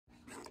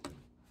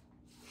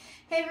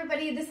Hey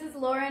everybody, this is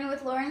Lauren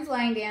with Lauren's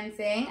Line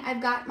Dancing.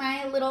 I've got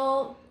my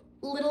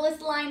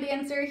littlest line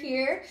dancer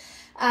here.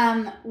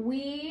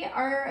 We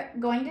are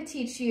going to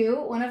teach you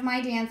one of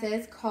my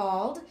dances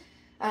called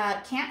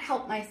Can't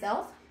Help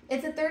Myself.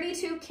 It's a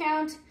 32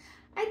 count,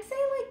 I'd say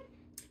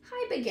like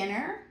high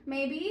beginner,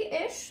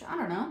 maybe-ish, I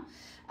don't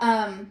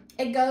know.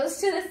 It goes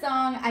to the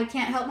song I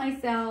Can't Help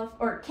Myself,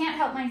 or Can't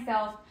Help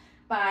Myself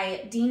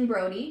by Dean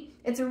Brody.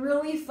 It's a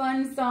really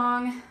fun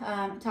song.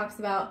 It talks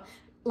about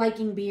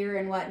liking beer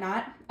and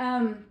whatnot.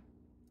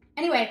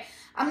 Anyway,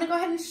 I'm gonna go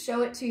ahead and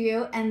show it to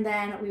you and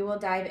then we will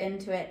dive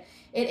into it.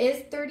 It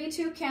is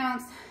 32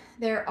 counts.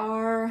 There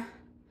are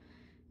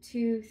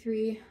 2,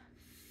 3,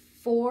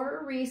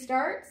 4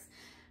 restarts.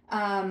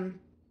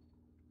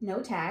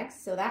 No tags,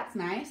 so that's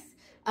nice.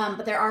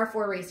 But there are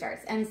 4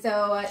 restarts. And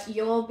so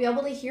you'll be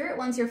able to hear it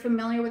once you're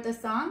familiar with the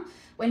song.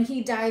 When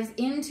he dives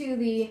into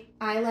the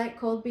I like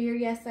cold beer,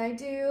 yes I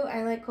do,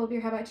 I like cold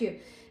beer, how about you?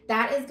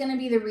 That is gonna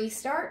be the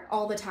restart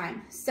all the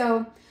time.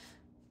 So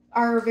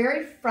our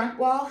very front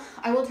wall,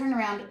 I will turn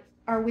around,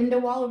 our window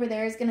wall over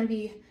there is gonna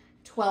be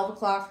 12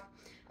 o'clock.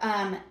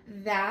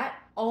 That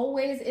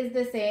always is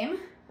the same,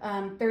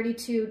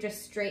 32,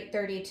 just straight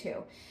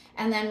 32.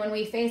 And then when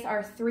we face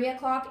our 3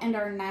 o'clock and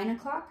our 9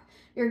 o'clock,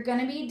 you're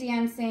gonna be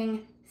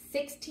dancing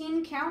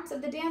 16 counts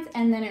of the dance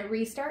and then it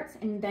restarts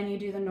and then you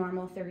do the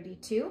normal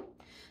 32.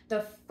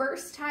 The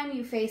first time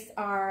you face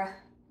our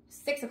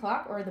 6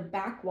 o'clock or the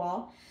back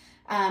wall,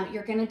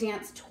 you're gonna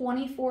dance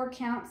 24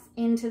 counts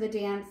into the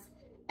dance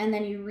and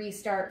then you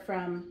restart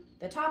from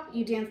the top,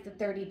 you dance the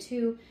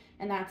 32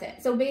 and that's it.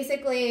 So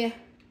basically,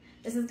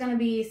 this is gonna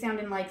be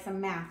sounding like some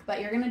math, but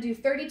you're gonna do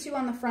 32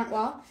 on the front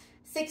wall,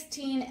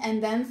 16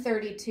 and then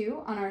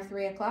 32 on our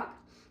 3 o'clock.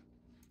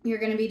 You're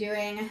gonna be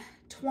doing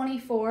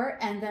 24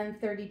 and then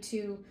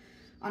 32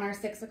 on our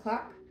 6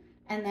 o'clock.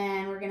 And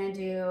then we're gonna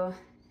do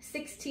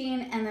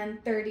 16 and then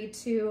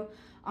 32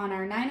 on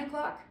our 9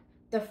 o'clock.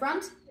 The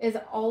front is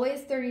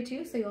always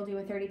 32, so you'll do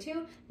a 32,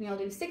 and you'll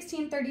do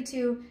 16,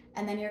 32,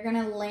 and then you're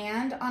gonna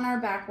land on our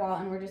back wall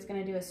and we're just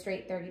gonna do a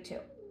straight 32.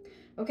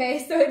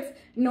 Okay, so it's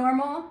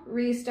normal,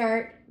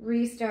 restart,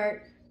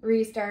 restart,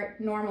 restart,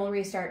 normal,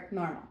 restart,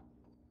 normal.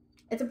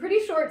 It's a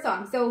pretty short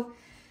song, so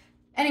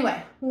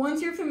anyway,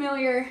 once you're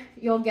familiar,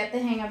 you'll get the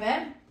hang of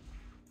it.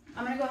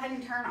 I'm gonna go ahead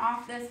and turn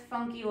off this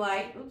funky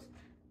light, oops,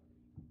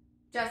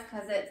 just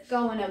because it's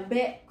going a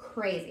bit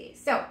crazy.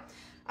 So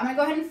I'm gonna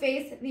go ahead and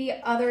face the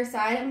other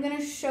side. I'm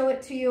gonna show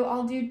it to you.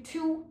 I'll do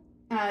two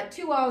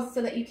walls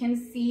so that you can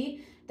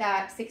see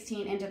that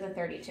 16 into the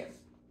 32.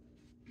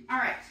 All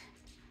right.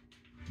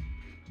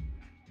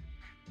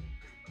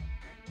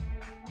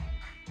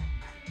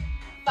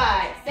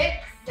 Five, 6,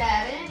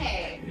 7,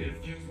 8.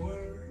 If there's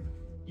work,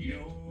 you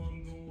know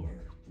I'm gonna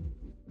work.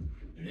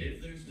 And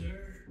if there's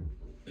dirt,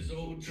 this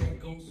old truck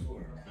gon'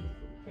 swerve.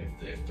 If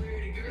there's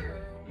pretty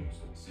girls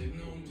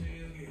sitting on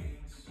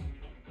tailgates,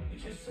 you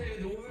just say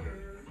the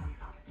word,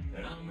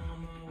 and I'm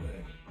on my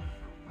way.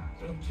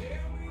 Don't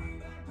tell me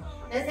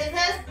that. This is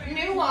a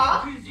new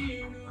wall.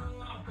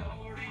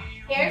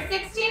 Here's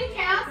 16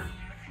 counts.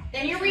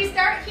 Then you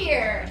restart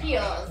here,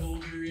 heels.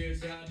 Cold beer,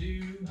 yes I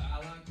do. I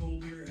like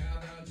cold beer, how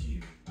about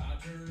you? I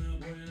turn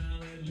up when I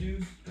let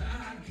loose.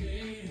 I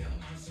can't help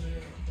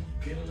myself.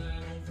 Get a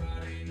light on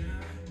Friday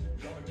night.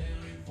 Drive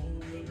down in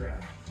 4-wheel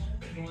drive.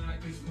 Been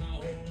like this my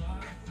whole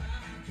life.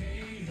 I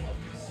can't help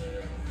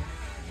myself.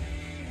 I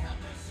can't help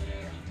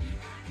myself.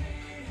 I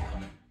can't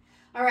help.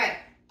 All right.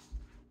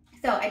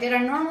 So I did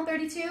our normal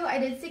 32. I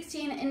did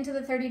 16 into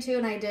the 32,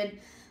 and I did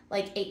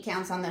like 8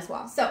 counts on this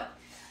wall. So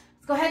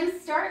let's go ahead and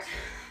start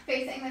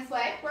facing this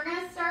way. We're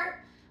gonna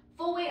start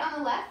full weight on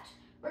the left.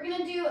 We're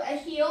gonna do a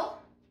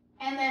heel,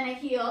 and then a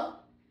heel,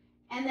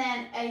 and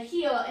then a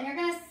heel, and you're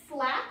gonna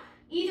slap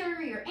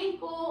either your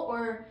ankle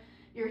or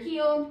your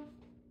heel,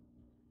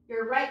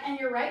 your right and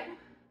your right.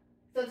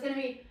 So it's gonna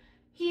be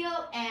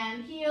heel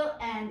and heel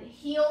and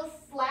heel,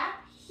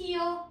 slap,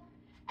 heel,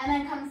 and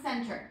then come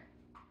center.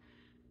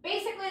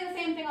 Basically the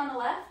same thing on the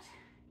left.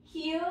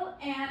 Heel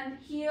and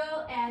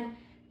heel and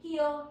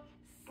heel,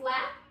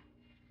 slap.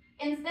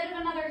 Instead of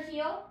another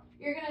heel,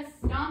 you're gonna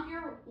stomp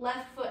your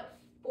left foot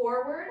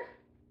forward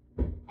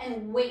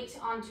and weight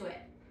onto it.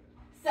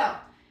 So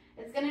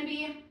it's gonna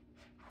be,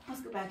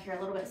 let's go back here a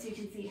little bit so you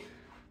can see.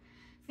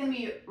 It's gonna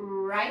be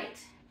right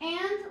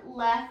and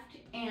left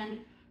and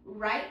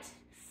right,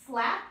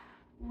 slap,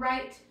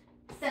 right,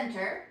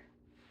 center,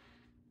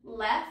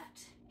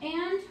 left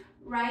and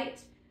right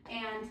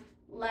and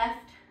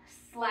left,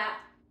 slap,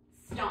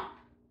 stomp.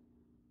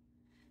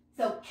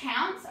 So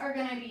counts are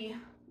gonna be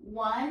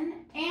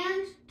 1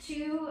 and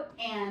 2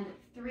 and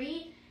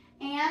 3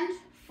 and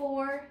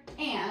 4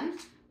 and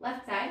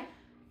left side,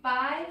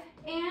 5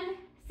 and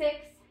 6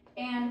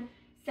 and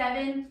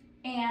 7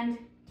 and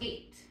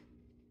 8.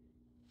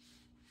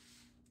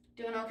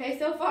 Doing okay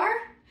so far?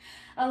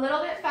 A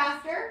little bit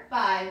faster.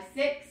 5,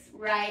 6,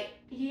 right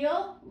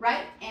heel,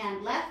 right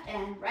and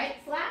right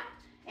slap,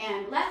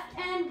 and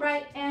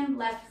right and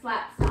left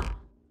slap stomp.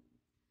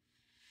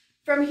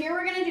 From here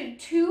we're gonna do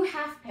 2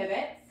 half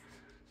pivots.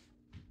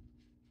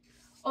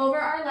 over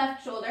our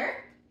left shoulder.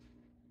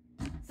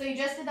 So you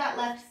just did that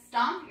left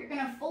stomp. You're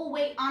gonna full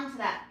weight onto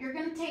that. You're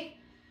gonna take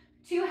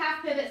 2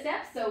 half pivot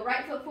steps. So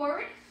right foot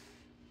forward,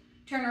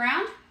 turn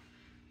around,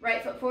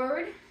 right foot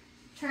forward,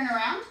 turn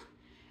around.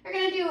 You're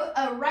gonna do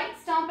a right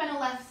stomp and a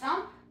left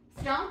stomp,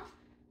 stomp,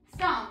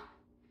 stomp.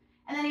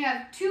 And then you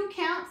have 2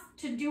 counts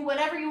to do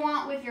whatever you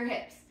want with your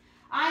hips.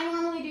 I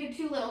normally do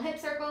 2 little hip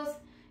circles.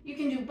 You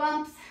can do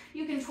bumps,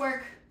 you can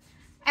twerk.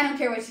 I don't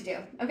care what you do,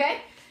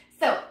 okay?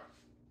 So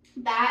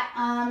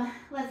that,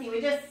 let's see,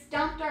 we just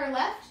stomped our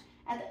left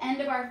at the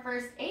end of our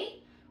first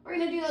 8. We're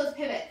gonna do those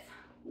pivots.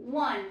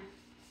 1,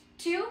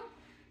 2,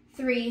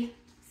 3,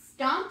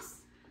 stomps,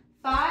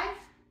 5,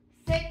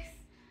 6,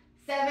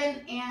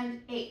 7,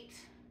 and 8.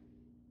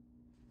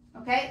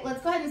 Okay,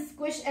 let's go ahead and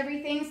squish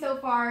everything so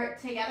far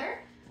together.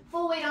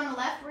 Full weight on the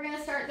left. We're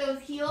gonna start those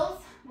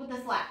heels with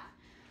a slap.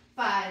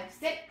 5,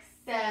 6,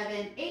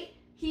 7, 8.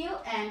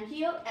 Heel and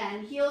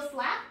heel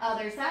slap.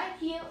 Other side,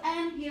 heel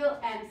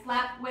and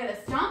slap with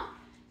a stomp.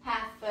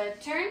 Half a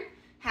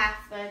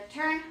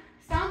turn,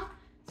 stomp,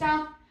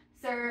 stomp,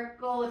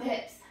 circle with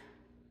hips.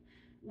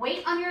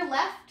 Weight on your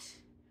left,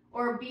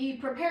 or be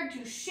prepared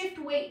to shift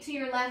weight to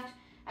your left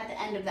at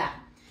the end of that.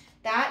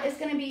 That is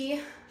gonna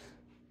be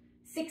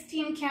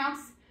 16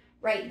 counts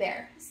right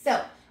there.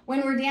 So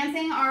when we're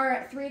dancing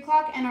our 3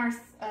 o'clock and our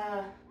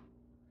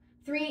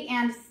 3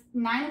 and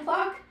 9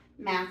 o'clock,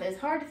 math is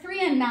hard, 3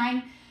 and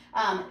 9,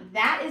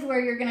 that is where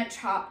you're gonna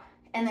chop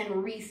and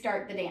then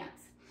restart the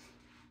dance.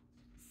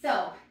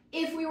 So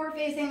if we were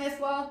facing this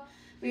wall,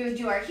 we would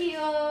do our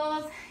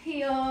heels,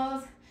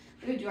 heels,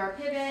 we would do our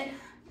pivot,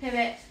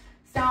 pivot,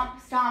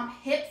 stomp, stomp,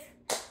 hips.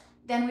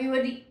 Then we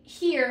would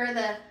hear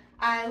the,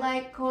 I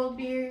like cold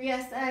beer,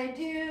 yes I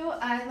do,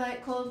 I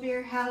like cold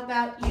beer, how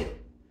about you?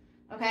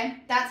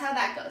 Okay, that's how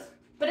that goes.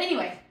 But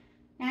anyway,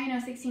 now you know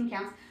 16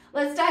 counts.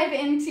 Let's dive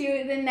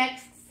into the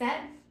next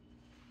set.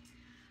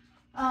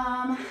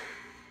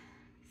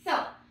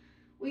 So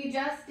we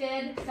just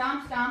did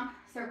stomp, stomp,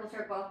 circle,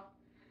 circle.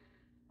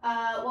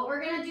 What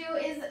we're gonna do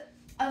is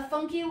a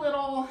funky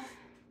little,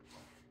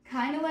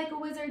 kind of like a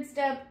wizard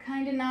step,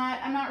 kind of not.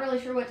 I'm not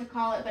really sure what to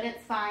call it, but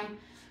it's fine.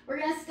 We're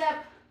gonna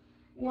step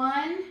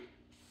 1,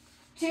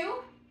 2,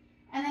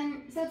 and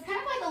then, so it's kind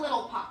of like a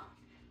little pop.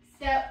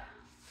 Step,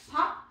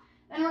 pop.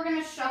 Then we're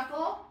gonna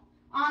shuffle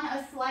on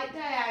a slight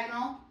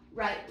diagonal,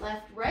 right,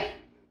 left, right.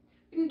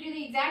 We're gonna do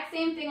the exact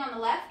same thing on the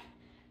left.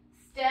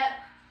 Step,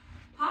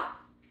 pop,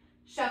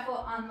 shuffle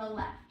on the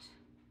left.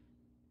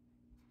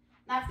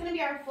 That's gonna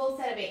be our full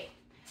set of 8.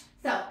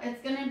 So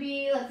it's gonna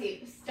be, let's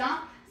see,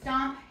 stomp,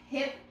 stomp,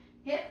 hip,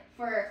 hip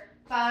for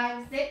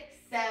 5, 6,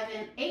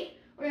 7, 8.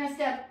 We're gonna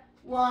step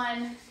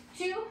 1,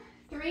 2,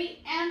 3,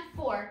 and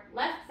 4.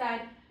 Left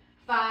side,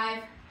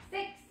 5,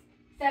 6,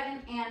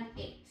 7, and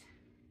 8.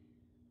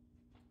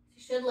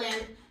 You should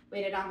land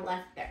weighted on the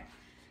left there.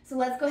 So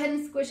let's go ahead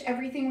and squish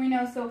everything we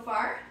know so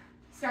far,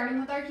 starting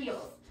with our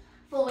heels.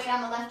 Full weight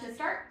on the left to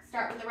start.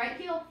 Start with the right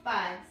heel,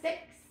 5, 6,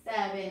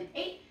 7,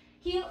 8.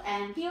 Heel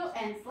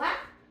and slap.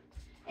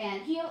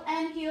 And heel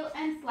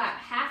and slap.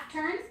 Half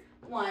turns,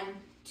 1,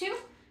 2,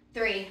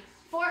 3,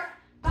 4,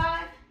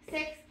 5,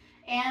 6,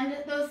 and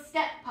those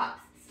step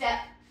pops.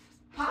 Step,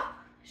 pop,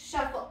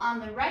 shuffle on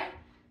the right.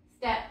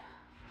 Step,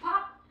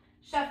 pop,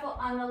 shuffle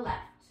on the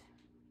left.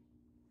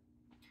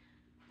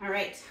 All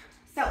right,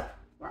 so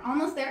we're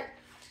almost there.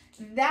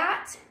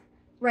 That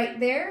right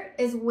there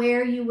is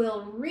where you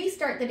will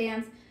restart the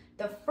dance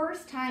the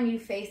first time you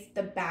face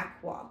the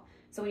back wall.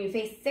 So when you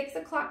face 6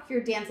 o'clock,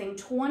 you're dancing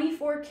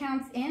 24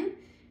 counts in,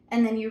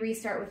 and then you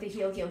restart with the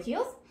heel, heel,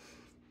 heels.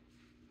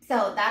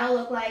 So that'll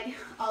look like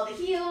all the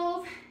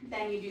heels,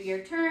 then you do your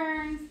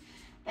turns,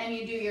 then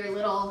you do your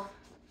little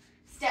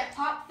step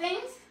top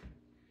things,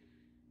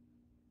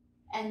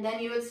 and then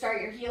you would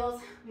start your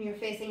heels when you're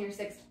facing your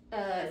 6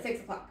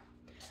 o'clock.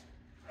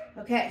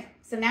 Okay,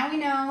 so now we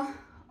know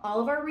all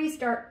of our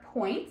restart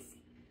points.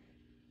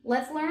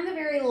 Let's learn the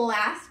very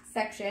last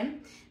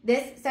section.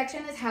 This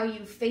section is how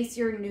you face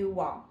your new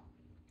wall.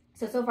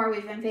 So far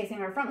we've been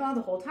facing our front wall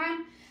the whole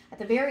time. At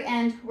the very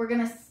end, we're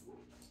gonna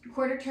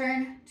quarter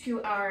turn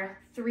to our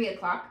 3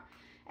 o'clock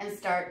and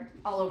start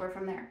all over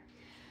from there.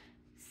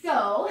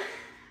 So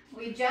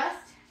we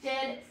just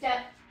did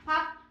step,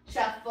 pop,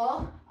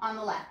 shuffle on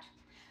the left.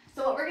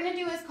 So what we're gonna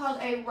do is called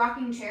a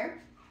rocking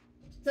chair.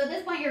 So at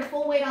this point, your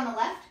full weight on the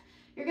left,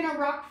 you're gonna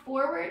rock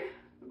forward,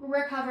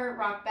 recover,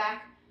 rock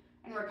back,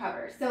 and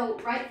recover. So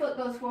right foot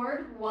goes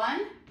forward,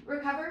 1,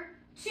 recover,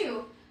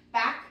 2,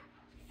 back,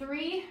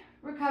 3,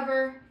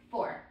 recover,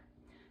 4.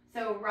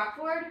 So rock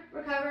forward,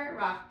 recover,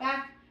 rock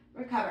back,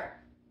 recover.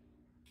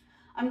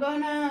 I'm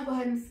gonna go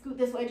ahead and scoot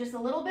this way just a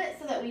little bit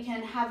so that we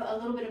can have a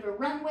little bit of a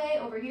runway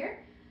over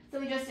here. So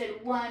we just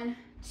did 1,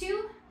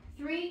 2,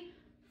 3,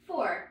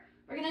 4.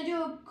 We're gonna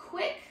do a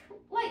quick,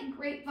 like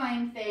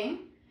grapevine thing,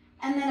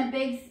 and then a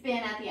big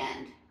spin at the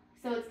end.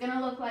 So it's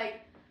gonna look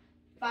like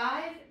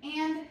 5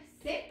 and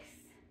 6.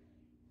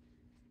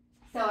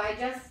 So I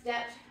just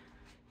stepped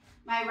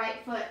my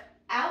right foot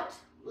out,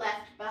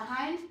 left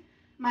behind,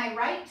 my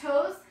right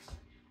toes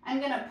I'm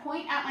gonna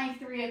point at my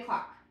 3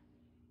 o'clock.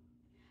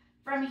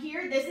 From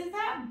here, this is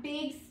that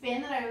big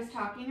spin that I was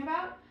talking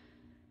about.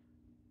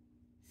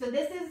 So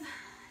this is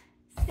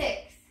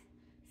 6,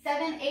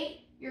 7, 8,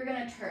 you're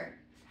gonna turn.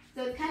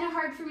 So it's kind of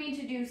hard for me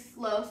to do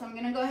slow, so I'm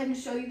gonna go ahead and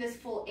show you this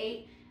full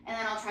 8, and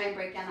then I'll try and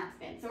break down that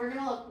spin. So we're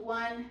gonna look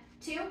 1,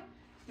 2,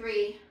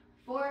 3,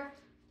 4,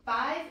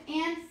 5,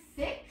 and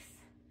 6.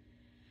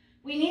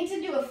 We need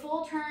to do a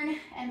full turn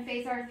and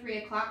face our 3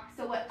 o'clock.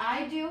 So what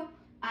I do,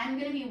 I'm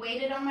gonna be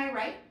weighted on my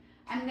right.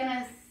 I'm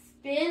gonna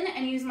spin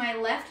and use my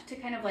left to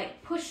kind of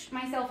like push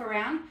myself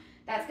around.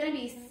 That's gonna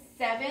be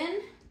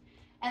 7.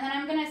 And then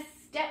I'm gonna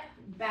step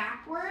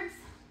backwards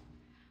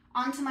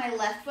onto my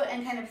left foot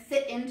and kind of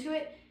sit into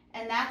it.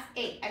 And that's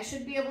 8. I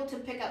should be able to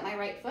pick up my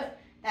right foot.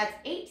 That's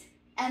 8.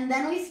 And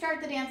then we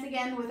start the dance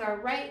again with our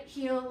right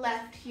heel,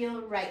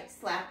 right,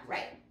 slap,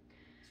 right.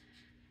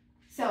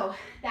 So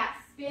that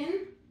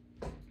spin,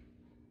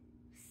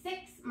 6,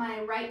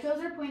 my right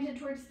toes are pointed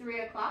towards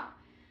 3 o'clock.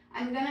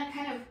 I'm gonna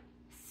kind of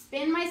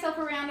spin myself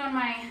around on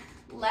my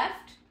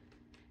left,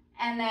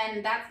 and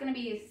then that's gonna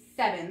be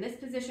 7. This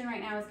position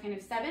right now is kind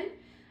of 7.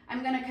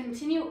 I'm gonna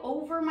continue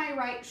over my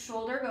right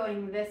shoulder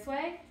going this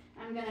way.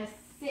 I'm gonna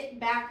sit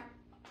back.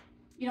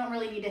 You don't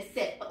really need to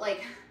sit, but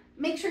like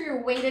make sure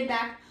you're weighted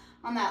back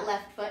on that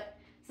left foot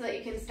so that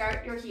you can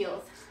start your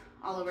heels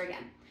all over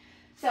again.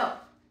 So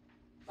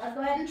let's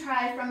go ahead and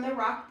try from the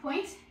rock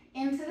point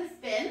into the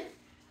spin.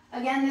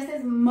 Again, this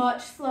is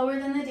much slower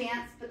than the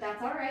dance, but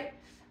that's all right.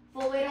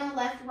 Full weight on the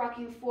left,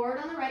 rocking forward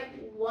on the right.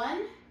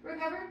 1,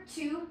 recover,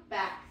 2,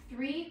 back,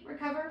 3,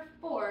 recover,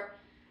 4,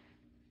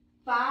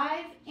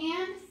 5,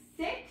 and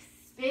 6,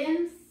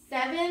 spin,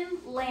 7,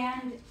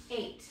 land,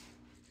 8.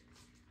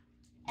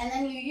 And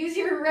then you use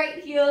your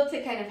right heel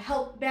to kind of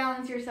help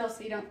balance yourself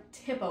so you don't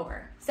tip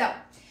over. So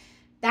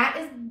that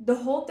is the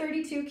whole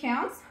 32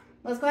 counts.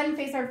 Let's go ahead and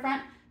face our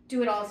front,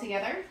 do it all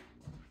together.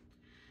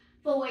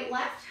 Full weight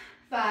left,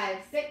 5,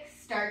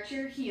 6, start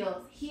your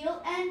heels.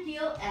 Heel and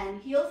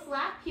heel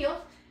slap,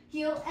 heel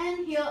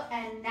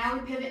and now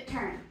we pivot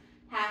turn.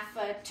 Half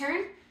a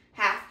turn,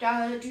 half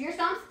do your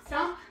stomps,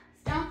 stomp,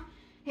 stomp,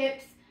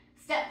 hips,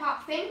 step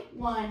pop thing.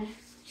 1,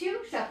 2,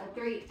 shuffle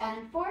 3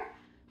 and 4,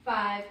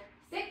 5,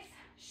 6,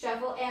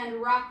 shuffle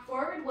and rock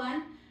forward.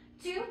 1,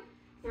 2,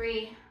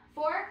 3,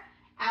 4,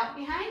 out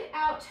behind,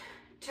 out,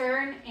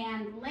 turn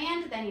and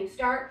land. Then you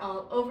start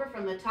all over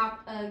from the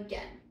top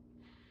again.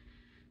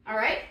 All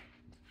right.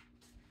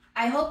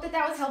 I hope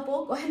that was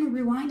helpful. Go ahead and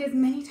rewind as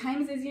many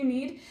times as you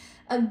need.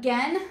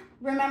 Again,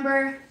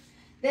 remember,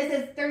 this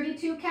is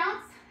 32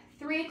 counts.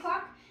 3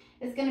 o'clock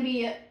is going to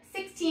be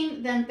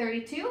 16, then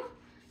 32.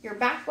 Your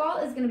back wall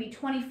is going to be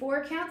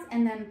 24 counts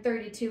and then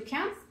 32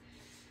 counts.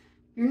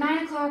 Your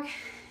 9 o'clock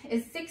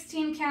is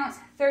 16 counts,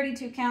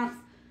 32 counts,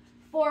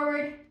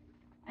 forward,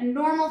 a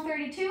normal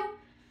 32.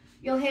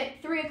 You'll hit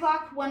 3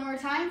 o'clock one more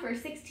time for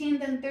 16,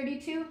 then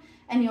 32,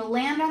 and you'll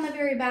land on the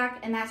very back,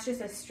 and that's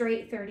just a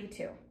straight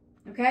 32.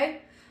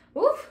 Okay?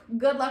 Oof,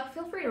 good luck.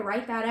 Feel free to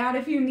write that out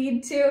if you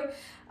need to.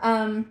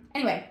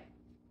 Anyway,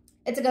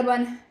 it's a good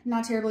one.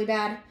 Not terribly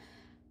bad,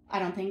 I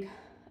don't think.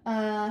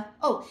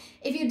 Oh,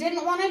 if you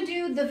didn't want to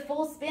do the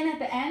full spin at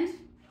the end,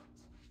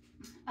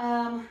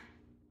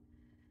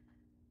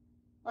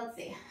 let's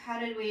see. How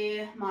did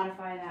we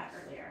modify that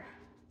earlier?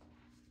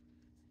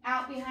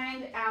 Out,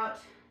 behind, out.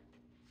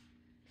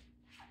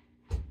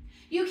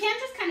 You can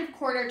just kind of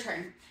quarter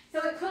turn. So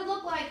it could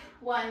look like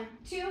 1,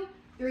 2,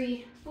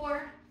 3,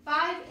 4,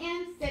 5,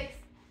 and 6,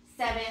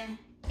 7,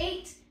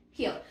 8,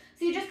 heel.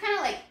 So you just kind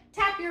of like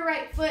tap your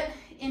right foot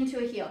into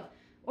a heel,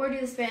 or do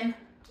the spin,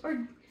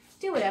 or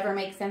do whatever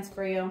makes sense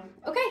for you.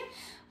 Okay,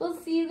 we'll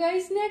see you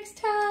guys next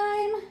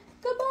time.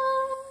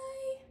 Goodbye.